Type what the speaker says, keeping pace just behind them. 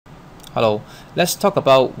Hello, let's talk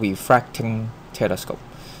about refracting telescope.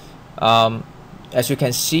 As you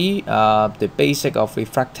can see, the basic of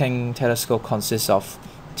refracting telescope consists of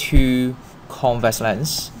two convex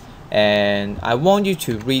lenses, and I want you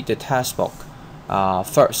to read the textbook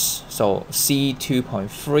first. So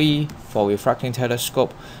C2.3 for refracting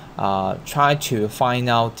telescope. Try to find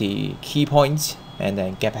out the key points and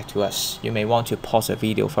then get back to us. You may want to pause the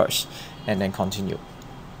video first and then continue.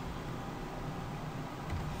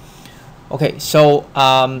 Okay, so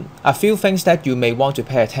a few things that you may want to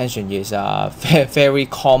pay attention is very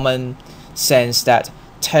common sense that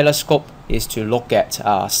telescope is to look at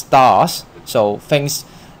stars. So things,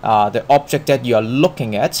 the object that you are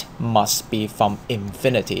looking at must be from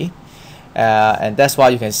infinity, and that's why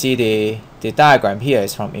you can see the diagram here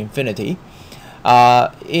is from infinity.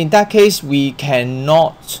 In that case, we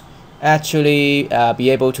cannot actually be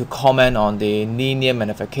able to comment on the linear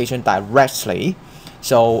magnification directly.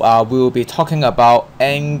 So we will be talking about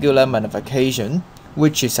angular magnification,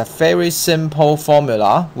 which is a very simple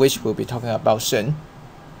formula, which we'll be talking about soon.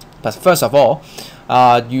 But first of all,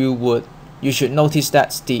 you should notice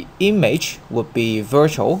that the image would be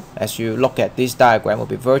virtual. As you look at this diagram, will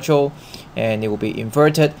be virtual, and it will be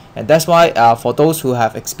inverted. And that's why for those who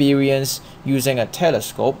have experience using a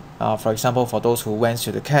telescope, for example, for those who went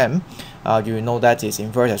to the camp, you know that it's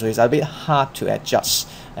inverted, so it's a bit hard to adjust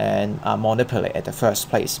and manipulate at the first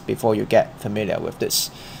place before you get familiar with this.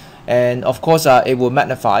 And of course, it will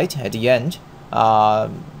magnify at the end. I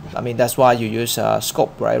mean, that's why you use a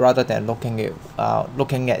scope, right, rather than looking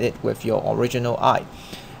at it with your original eye.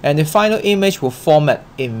 And the final image will form at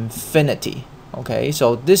infinity. Okay,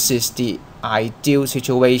 so this is the ideal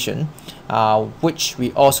situation, which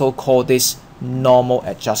we also call this normal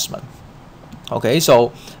adjustment. Okay,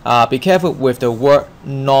 so be careful with the word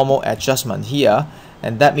normal adjustment here,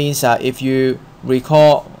 and that means if you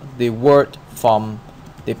recall the word from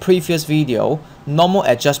the previous video, normal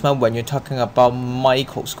adjustment when you're talking about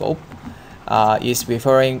microscope is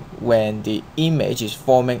referring when the image is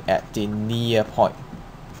forming at the near point,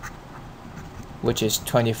 which is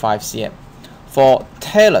 25 cm. For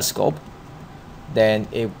telescope, then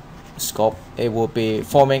it will be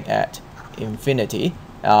forming at infinity,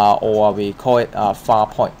 or we call it far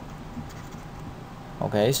point.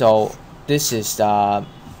 Okay, so this is the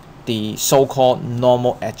so-called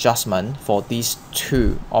normal adjustment for these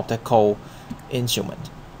two optical instruments.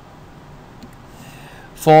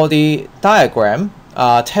 For the diagram,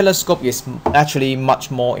 telescope is actually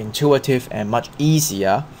much more intuitive and much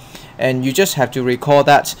easier, and you just have to recall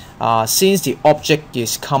that since the object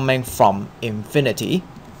is coming from infinity,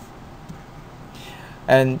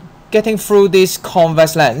 and getting through this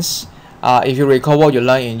convex lens, if you recall what you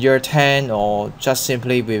learned in year 10 or just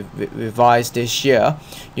simply revise this year,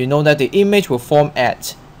 you know that the image will form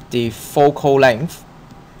at the focal length,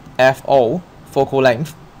 FO, focal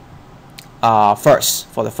length, first,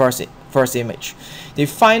 for the first image. The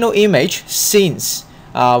final image, since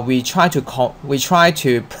we try to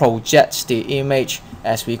project the image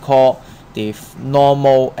as we call the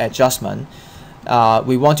normal adjustment,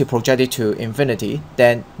 we want to project it to infinity,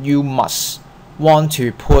 then you must want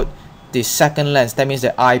to put the second lens, that means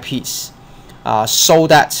the eyepiece, so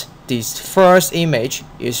that this first image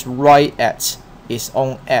is right at its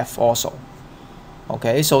own F also.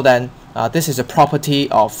 Okay, so then this is a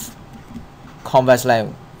property of convex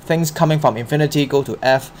lens. Things coming from infinity go to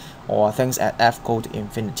F, or things at F go to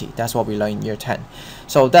infinity. That's what we learned in year 10.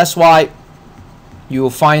 So that's why you will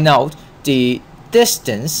find out the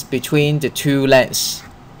distance between the two lenses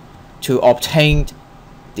to obtain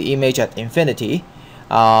the image at infinity.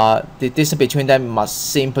 The distance between them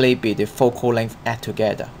must simply be the focal length add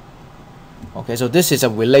together. Okay, so this is a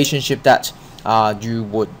relationship that you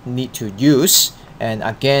would need to use. And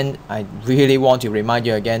again, I really want to remind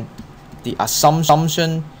you again, the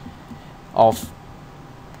assumption of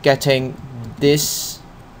getting this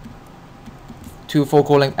two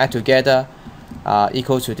focal length add together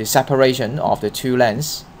equal to the separation of the two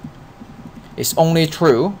lenses is only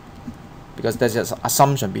true because there's an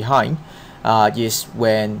assumption behind, is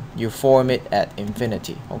when you form it at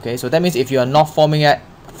infinity. Okay, so that means if you are not forming it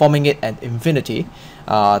at infinity,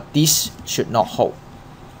 this should not hold.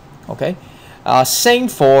 Okay, same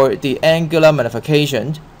for the angular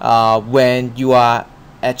magnification. When you are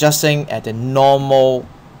adjusting at the normal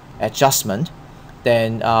adjustment,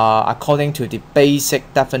 then according to the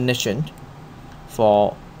basic definition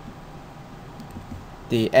for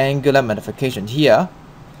the angular magnification here,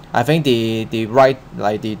 I think the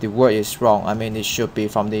word is wrong. I mean, it should be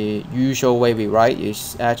from the usual way we write.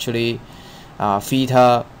 It's actually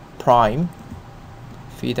theta prime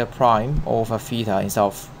over theta instead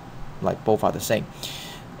of like both are the same.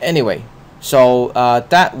 Anyway, so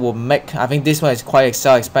that will make, I think this one is quite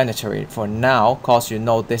self-explanatory for now, because you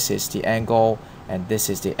know this is the angle and this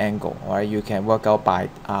is the angle. Alright, you can work out by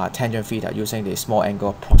tangent theta using the small angle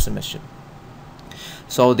approximation.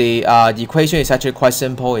 So the equation is actually quite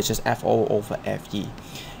simple. It's just FO over FE.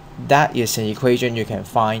 That is an equation you can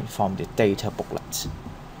find from the data booklet.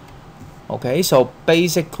 Okay, so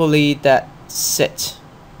basically that's it.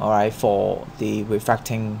 Alright, for the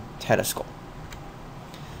refracting telescope.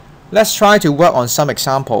 Let's try to work on some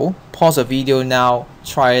example. Pause the video now,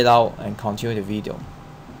 try it out, and continue the video.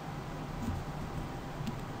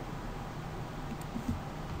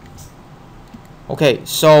 Okay,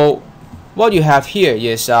 so what you have here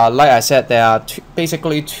is, like I said, there are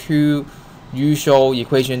basically two usual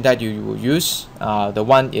equations that you will use. The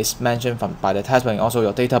one is mentioned by the textbook and also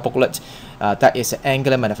your data booklet. That is the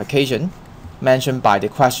angular magnification mentioned by the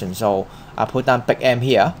question. So I put down big M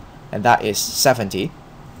here, and that is 70.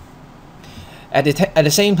 At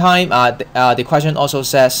the same time, the question also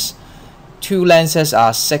says two lenses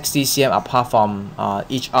are 60 cm apart from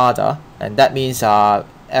each other, and that means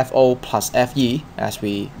FO plus FE, as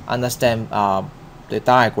we understand the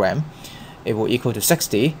diagram, it will equal to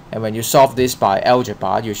 60. And when you solve this by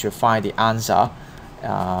algebra, you should find the answer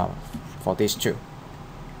for these two.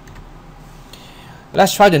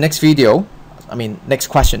 Let's try the next video. Next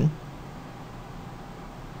question.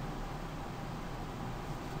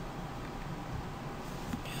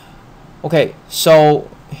 Okay, so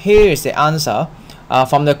here is the answer.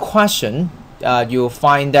 From the question, you'll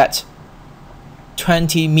find that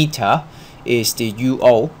 20 meter is the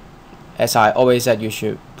UO. As I always said, you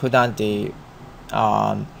should put down the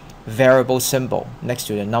variable symbol next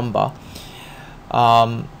to the number.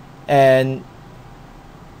 And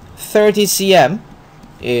 30 cm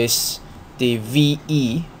is the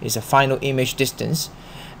VE, is the final image distance.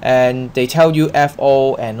 And they tell you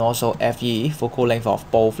FO and also FE, focal length of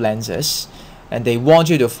both lenses, and they want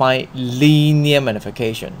you to find linear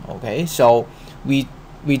magnification. Okay, so we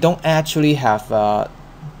don't actually have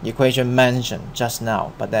equation mentioned just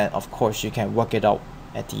now, but then of course you can work it out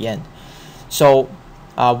at the end. So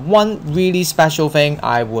one really special thing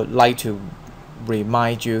I would like to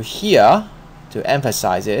remind you here, to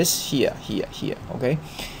emphasize is here, okay,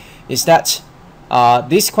 is that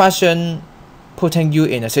this question putting you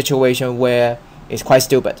in a situation where it's quite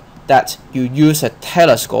stupid, that you use a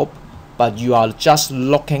telescope but you are just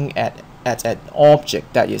looking at an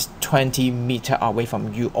object that is 20 meters away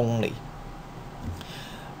from you only.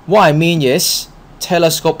 What I mean is,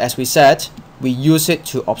 telescope, as we said, we use it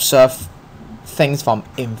to observe things from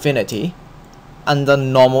infinity under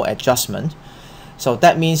normal adjustment. So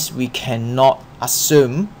that means we cannot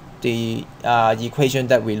assume the equation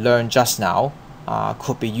that we learned just now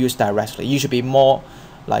could be used directly. You should be more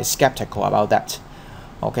like skeptical about that.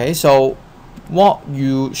 Okay, so what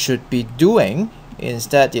you should be doing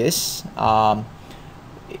instead is,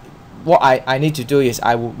 what I need to do is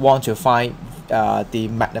I would want to find the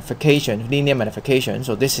magnification, linear magnification.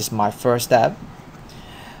 So this is my first step.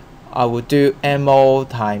 I would do MO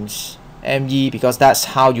times ME, because that's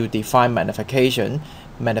how you define magnification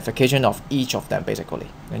of each of them basically,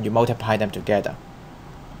 and you multiply them together.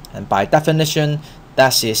 And by definition,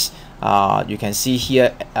 that is, you can see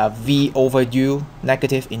here V over U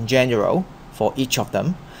negative in general for each of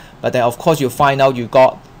them. But then of course you find out you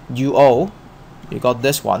got UO, you got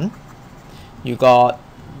this one, you got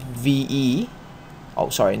VE, oh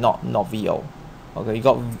sorry, not VO, okay, you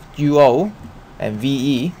got UO and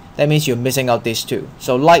VE. That means you're missing out these two.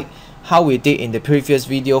 So like how we did in the previous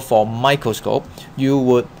video for microscope, you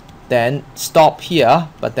would then stop here,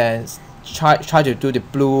 but then try to do the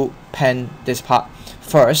blue pen this part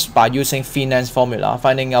first by using Finance formula,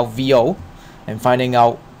 finding out VO and finding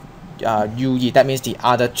out UE. That means the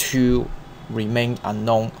other two remain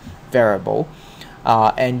unknown variable,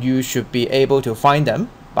 and you should be able to find them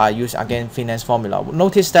by using again Finance formula.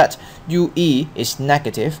 Notice that UE is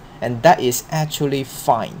negative, and that is actually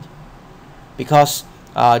fine because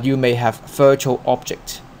you may have virtual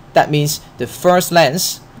object. That means the first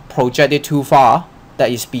lens projected too far, that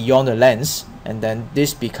is beyond the lens, and then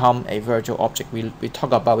this become a virtual object. We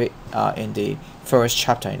talk about it in the first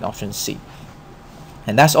chapter in option C.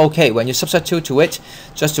 And that's okay. When you substitute to it,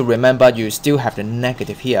 just to remember, you still have the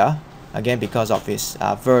negative here, again because of its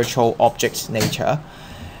virtual object's nature.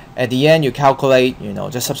 At the end, you calculate,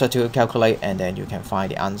 just substitute, calculate, and then you can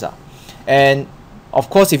find the answer. And of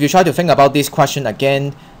course, if you try to think about this question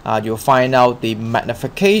again, you'll find out the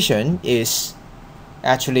magnification is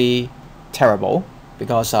actually terrible,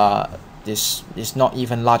 because this is not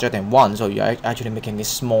even larger than 1, so you're actually making it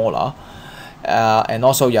smaller. and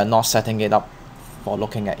also you're not setting it up for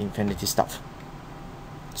looking at infinity stuff.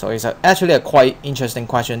 So it's actually a quite interesting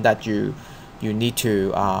question that you need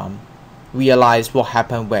to realize what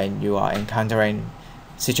happened when you are encountering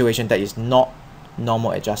situation that is not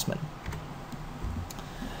normal adjustment.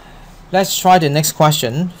 Let's try the next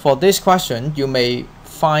question. For this question, you may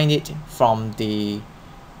find it from the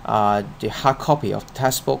hard copy of the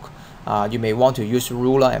textbook. You may want to use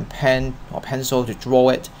ruler and pen or pencil to draw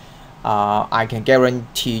it. I can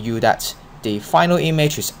guarantee you that the final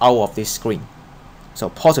image is out of this screen. So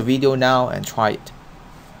pause the video now and try it.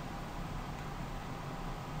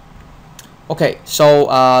 Okay,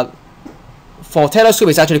 so for telescope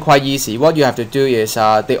it's actually quite easy. What you have to do is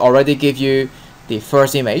they already give you the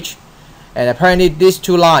first image, and apparently these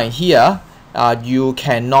two lines here, you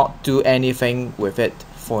cannot do anything with it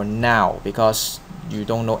for now because you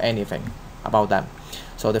don't know anything about them.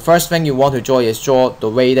 So the first thing you want to draw is draw the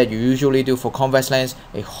way that you usually do for convex lens,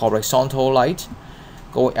 a horizontal line,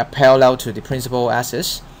 going parallel to the principal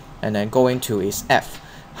axis, and then going to its F.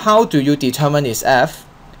 How do you determine its F?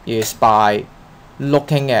 Is by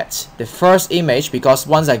looking at the first image, because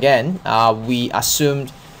once again we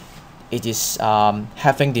assumed it is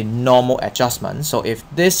having the normal adjustment. So if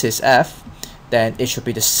this is F, then it should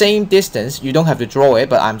be the same distance. You don't have to draw it,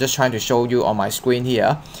 but I'm just trying to show you on my screen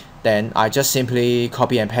here. Then I just simply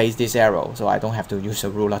copy and paste this arrow, so I don't have to use a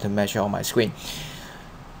ruler to measure on my screen.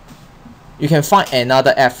 You can find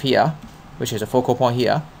another F here, which is a focal point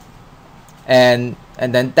here, and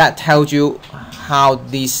then that tells you how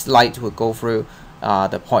this light will go through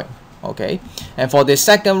the point. Okay, and for the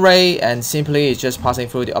second ray, and simply it's just passing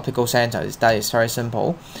through the optical center. That is very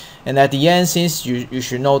simple. And at the end, since you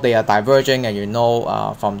should know they are diverging, and you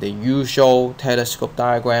know from the usual telescope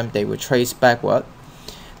diagram they will trace backward,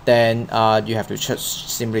 then you have to just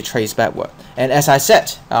simply trace backward. And as I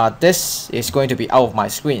said, this is going to be out of my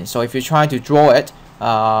screen, so if you try to draw it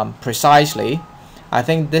precisely, I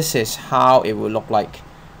think this is how it will look like.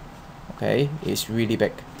 Okay, it's really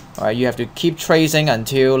big. Alright, you have to keep tracing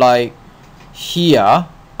until like here.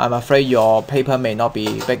 I'm afraid your paper may not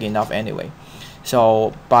be big enough anyway.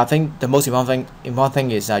 So, but I think the most important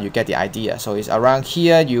thing is you get the idea. So it's around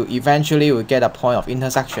here, you eventually will get a point of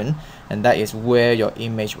intersection, and that is where your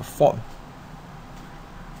image will form.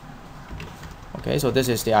 Okay, so this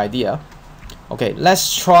is the idea. Okay,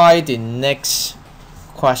 let's try the next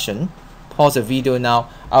question. Pause the video now.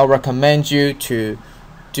 I'll recommend you to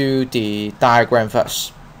do the diagram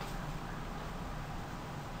first.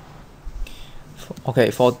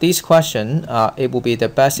 Okay, for this question, it will be the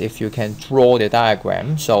best if you can draw the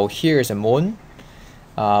diagram. So here is a moon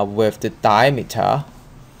with the diameter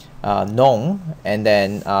known, and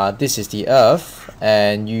then this is the Earth,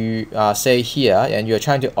 and you say here, and you're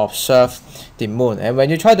trying to observe the moon. And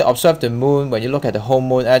when you try to observe the moon, when you look at the whole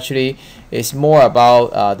moon, actually it's more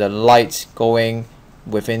about the light going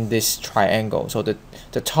within this triangle. So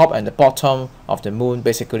the top and the bottom of the moon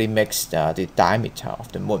basically makes the diameter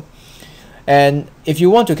of the moon. And if you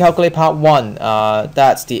want to calculate part 1,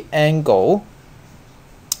 that's the angle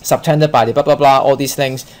subtended by the blah blah blah, all these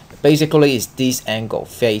things, basically is this angle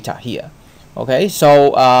theta here. Okay,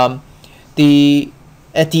 so at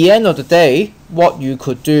the end of the day, what you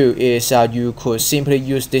could do is you could simply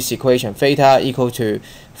use this equation, theta equal to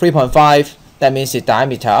 3.5, that means the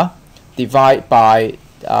diameter, divide by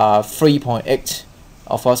 3.8,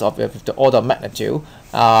 of course, of the order of magnitude,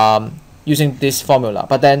 using this formula.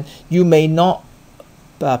 But then you may not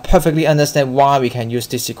perfectly understand why we can use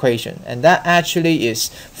this equation, and that actually is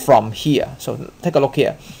from here. So take a look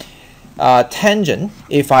here. Tangent,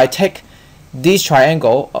 if I take this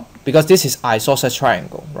triangle, because this is isosceles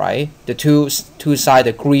triangle, right? The two sides,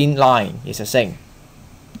 the green line is the same.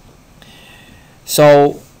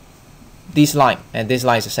 So this line and this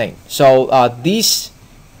line is the same. So this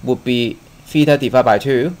would be theta divided by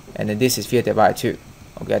 2, and then this is theta divided by 2.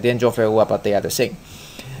 Okay, I didn't draw very well, but they are the same.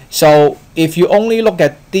 So if you only look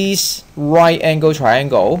at this right angle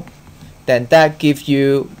triangle, then that gives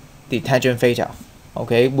you the tangent theta,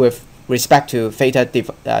 okay, with respect to theta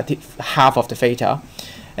half of the theta.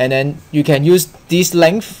 And then you can use this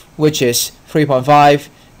length, which is 3.5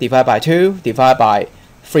 divided by 2 divided by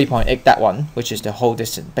 3.8, that one, which is the whole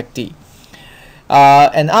distance, big D.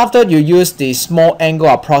 And after you use the small angle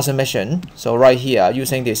approximation, so right here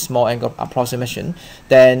using the small angle approximation,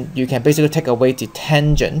 then you can basically take away the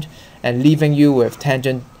tangent and leaving you with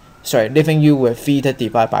theta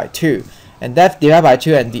divided by 2, and that divided by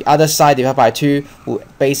 2 and the other side divided by 2 will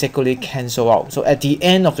basically cancel out. So at the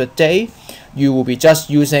end of the day, you will be just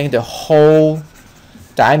using the whole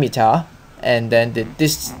diameter and then the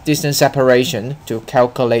distance separation to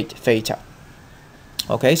calculate theta.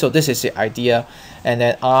 Okay, so this is the idea. And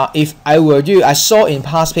then if I were you, I saw in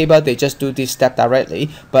past paper they just do this step directly,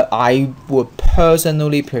 but I would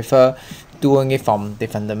personally prefer doing it from the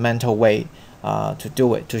fundamental way to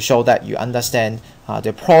do it, to show that you understand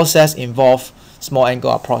the process involved small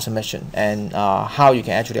angle approximation and how you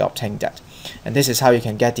can actually obtain that. And this is how you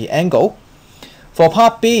can get the angle. For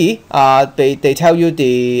part B, they tell you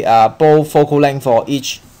the both focal length for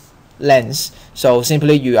each lens. So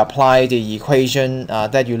simply you apply the equation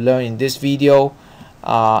that you learned in this video,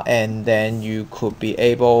 and then you could be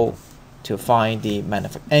able to find the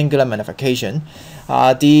angular magnification.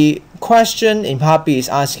 The question in part B is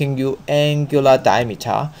asking you angular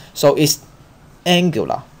diameter, so it's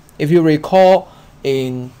angular. If you recall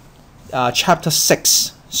in chapter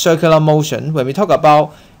 6, circular motion, when we talk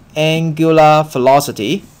about angular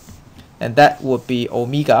velocity, and that would be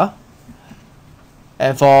omega.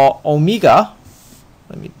 And for omega,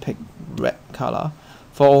 let me pick red color.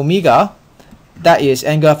 For omega, that is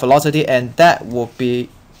angular velocity, and that would be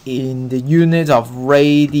in the unit of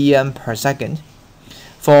radian per second.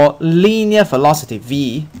 For linear velocity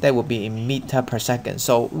v, that would be in meter per second.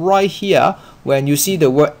 So right here, when you see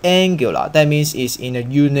the word angular, that means it's in a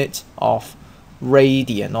unit of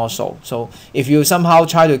radian also. So if you somehow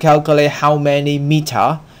try to calculate how many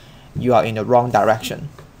meter, you are in the wrong direction.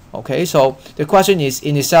 Okay, so the question is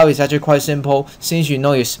in itself is actually quite simple. Since you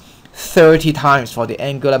know it's 30 times for the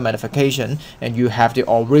angular magnification and you have the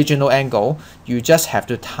original angle, you just have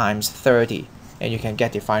to times 30 and you can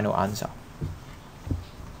get the final answer.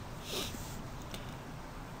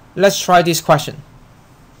 Let's try this question.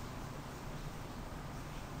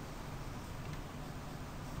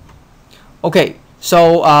 Okay,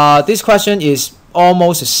 so this question is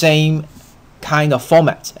almost the same kind of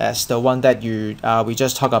format as the one that we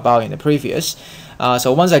just talked about in the previous.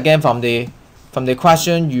 So once again, from the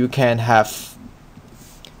question, you can have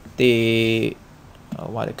the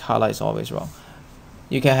why the color is always wrong.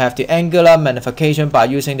 You can have the angular magnification by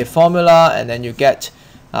using the formula, and then you get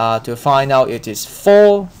to find out it is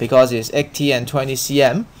 4 because it's 80 and 20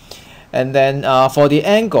 cm. And then for the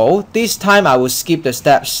angle, this time I will skip the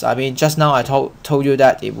steps. I mean, just now I told you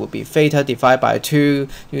that it would be theta divided by 2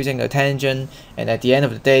 using a tangent, and at the end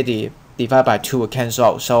of the day, the divided by 2 will cancel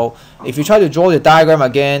out. So if you try to draw the diagram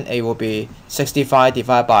again, it will be 65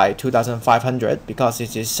 divided by 2500 because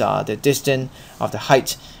it is the distance of the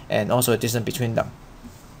height and also the distance between them.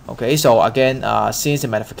 Okay, so again, since the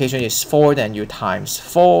magnification is 4, then you times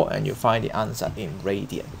 4 and you find the answer in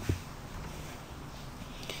radian.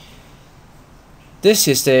 This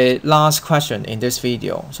is the last question in this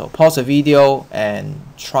video, so pause the video and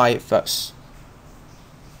try it first.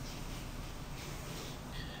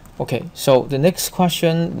 Okay, so the next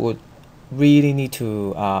question would really need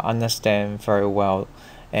to understand very well,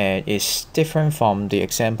 and it's different from the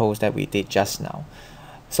examples that we did just now.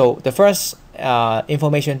 So the first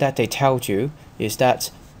information that they tell you is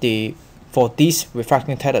that for this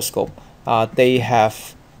refracting telescope, they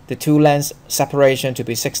have the two lens separation to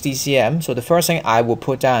be 60 cm. So the first thing I will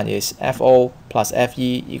put down is FO plus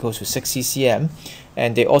FE equals to 60 cm.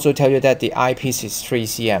 And they also tell you that the eyepiece is 3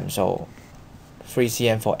 cm, so 3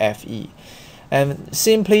 cm for FE. And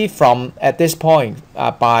simply from at this point,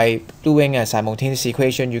 by doing a simultaneous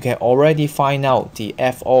equation, you can already find out the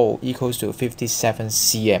FO equals to 57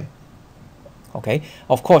 cm. Okay,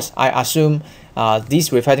 of course, I assume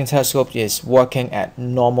this refracting telescope is working at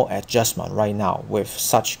normal adjustment right now with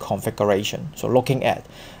such configuration. So looking at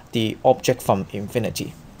the object from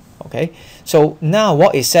infinity. Okay, so now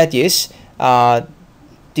what is said is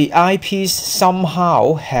the eyepiece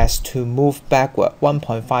somehow has to move backward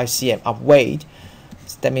 1.5 cm away.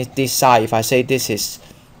 That means this side, if I say this is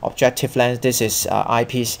objective lens, this is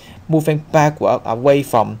eyepiece, moving backward away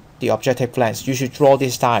from the objective lens, you should draw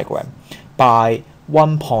this diagram by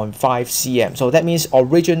 1.5 cm. So that means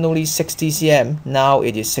originally 60 cm, now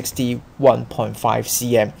it is 61.5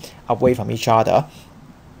 cm away from each other.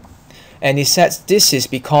 And it says this is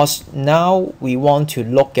because now we want to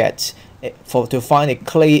look at to find a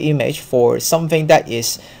clear image for something that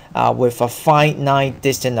is with a finite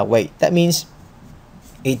distance away. That means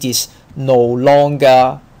it is no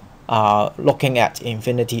longer looking at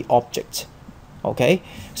infinity object. Okay,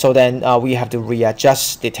 so then we have to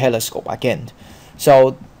readjust the telescope again.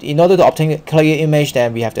 So in order to obtain a clear image,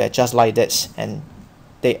 then we have to adjust like this, and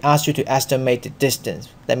they ask you to estimate the distance.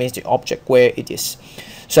 That means the object where it is.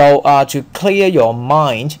 So to clear your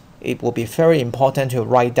mind, it will be very important to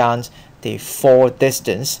write down the 4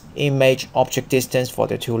 distance, image object distance for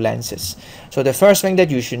the two lenses. So the first thing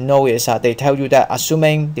that you should know is they tell you that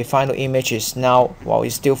assuming the final image is now, well,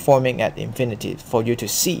 it's still forming at infinity for you to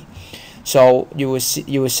see. So you will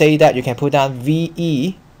say that you can put down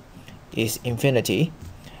VE is infinity,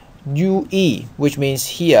 UE, which means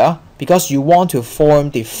here, because you want to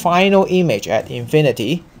form the final image at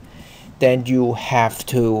infinity, then you have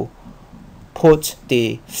to put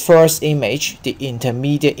the first image, the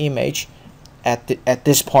intermediate image, at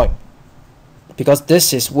this point, because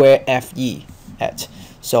this is where FE at.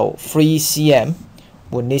 So 3 cm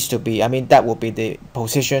would need to be, that would be the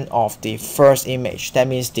position of the first image. That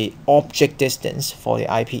means the object distance for the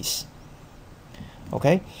eyepiece.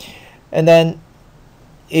 Okay, and then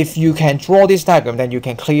if you can draw this diagram, then you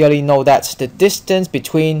can clearly know that the distance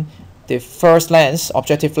between the first lens,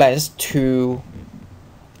 objective lens, to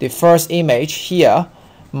the first image here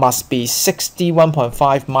must be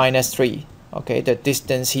 61.5 minus 3. Okay, the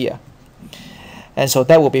distance here. And so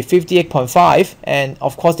that will be 58.5. And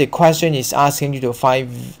of course, the question is asking you to find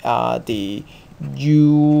the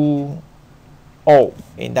UO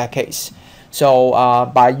in that case. So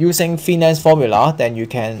by using Finance formula, then you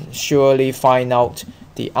can surely find out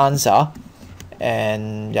the answer.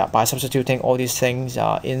 And yeah, by substituting all these things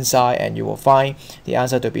inside, and you will find the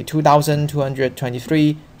answer to be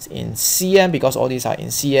 2,223 in cm, because all these are in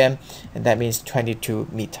cm, and that means 22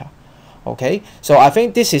 meter. Okay, so I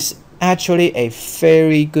think this is actually a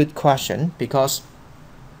very good question, because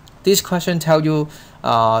this question tells you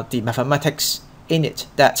the mathematics in it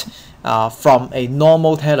that from a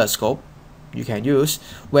normal telescope you can use,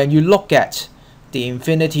 when you look at the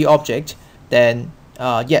infinity object, then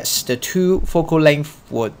yes, the two focal length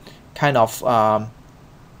would kind of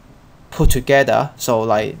put together, so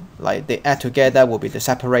like they add together will be the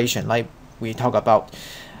separation like we talk about.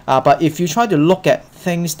 But if you try to look at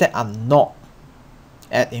things that are not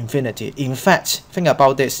at infinity, in fact, think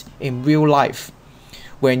about this in real life.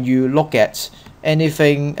 When you look at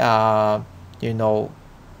anything, you know,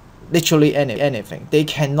 literally anything, they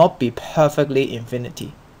cannot be perfectly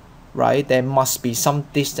infinity, right? There must be some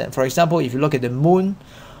distance. For example, if you look at the moon,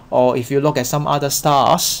 or if you look at some other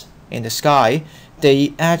stars in the sky,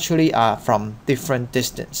 they actually are from different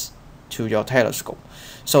distance to your telescope.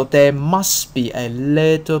 So there must be a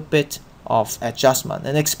little bit of adjustment,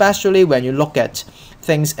 and especially when you look at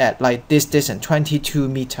things at like this distance, 22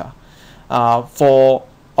 meter. For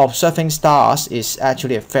observing stars is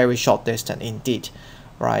actually a very short distance indeed,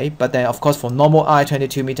 right? But then of course for normal eye,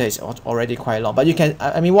 22 meter is already quite long. But you can,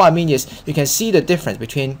 what I mean is, you can see the difference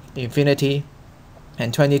between infinity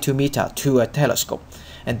and 22 meter to a telescope,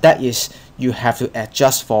 and that is you have to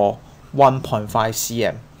adjust for 1.5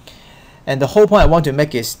 cm. And the whole point I want to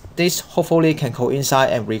make is this hopefully can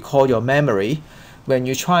coincide and recall your memory when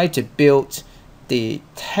you try to build the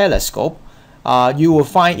telescope. You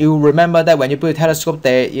will remember that when you build a telescope,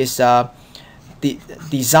 there is the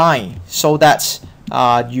design so that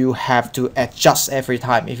you have to adjust every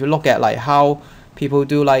time. If you look at like how people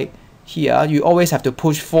do, like here, you always have to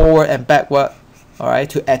push forward and backward, all right,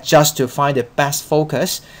 to adjust to find the best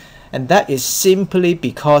focus. And that is simply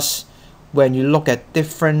because when you look at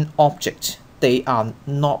different objects, they are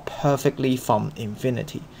not perfectly from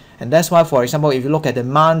infinity. And that's why, for example, if you look at the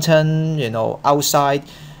mountain, you know, outside,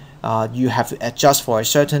 you have to adjust for a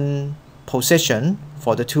certain position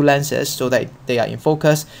for the two lenses so that they are in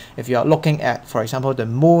focus. If you are looking at, for example, the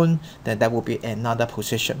moon, then that will be another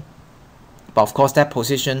position. But of course, that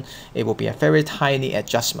position, it will be a very tiny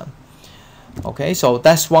adjustment. Okay, so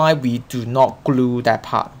that's why we do not glue that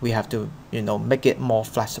part. We have to, you know, make it more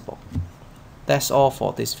flexible. That's all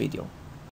for this video.